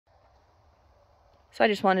So I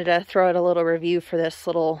just wanted to throw out a little review for this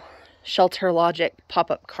little ShelterLogic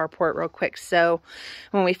pop-up carport real quick. So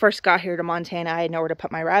when we first got here to Montana, I had nowhere to put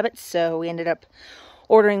my rabbits, so we ended up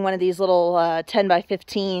ordering one of these little 10 by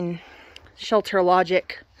 15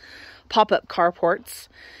 ShelterLogic pop-up carports.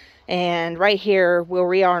 And right here where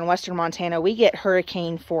we are in western Montana, we get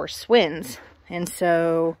hurricane force winds, and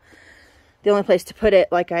so the only place to put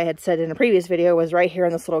it, like I had said in a previous video, was right here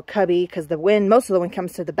in this little cubby, because the wind, most of the wind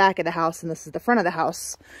comes to the back of the house, and this is the front of the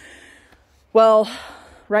house. Well,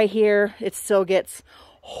 right here, it still gets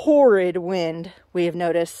horrid wind, we have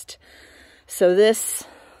noticed. So this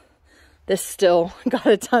still got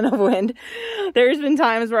a ton of wind. There's been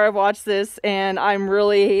times where I've watched this, and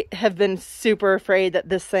have been super afraid that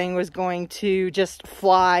this thing was going to just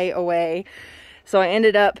fly away. So I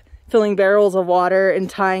ended up filling barrels of water and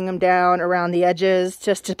tying them down around the edges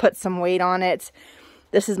just to put some weight on it.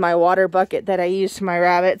 This is my water bucket that I use for my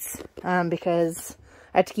rabbits because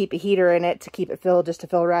I have to keep a heater in it to keep it filled, just to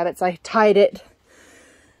fill rabbits. I tied it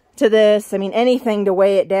to this. I mean, anything to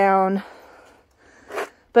weigh it down.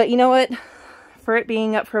 But you know what? For it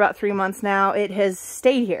being up for about 3 months now, it has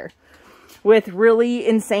stayed here with really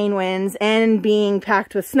insane winds and being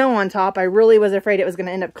packed with snow on top. I really was afraid it was going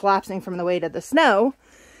to end up collapsing from the weight of the snow.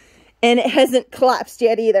 And it hasn't collapsed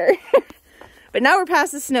yet either. But now we're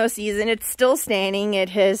past the snow season. It's still standing. It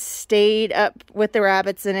has stayed up with the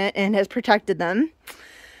rabbits in it and has protected them.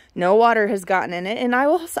 No water has gotten in it. And I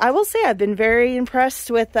will say I've been very impressed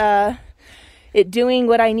with it doing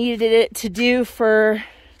what I needed it to do for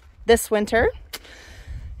this winter.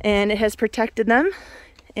 And it has protected them.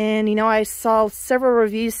 And, you know, I saw several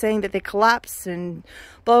reviews saying that they collapse and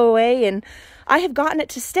blow away. And I have gotten it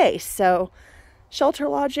to stay. So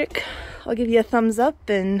ShelterLogic, I'll give you a thumbs up,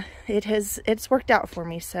 and it's worked out for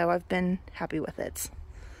me, so I've been happy with it.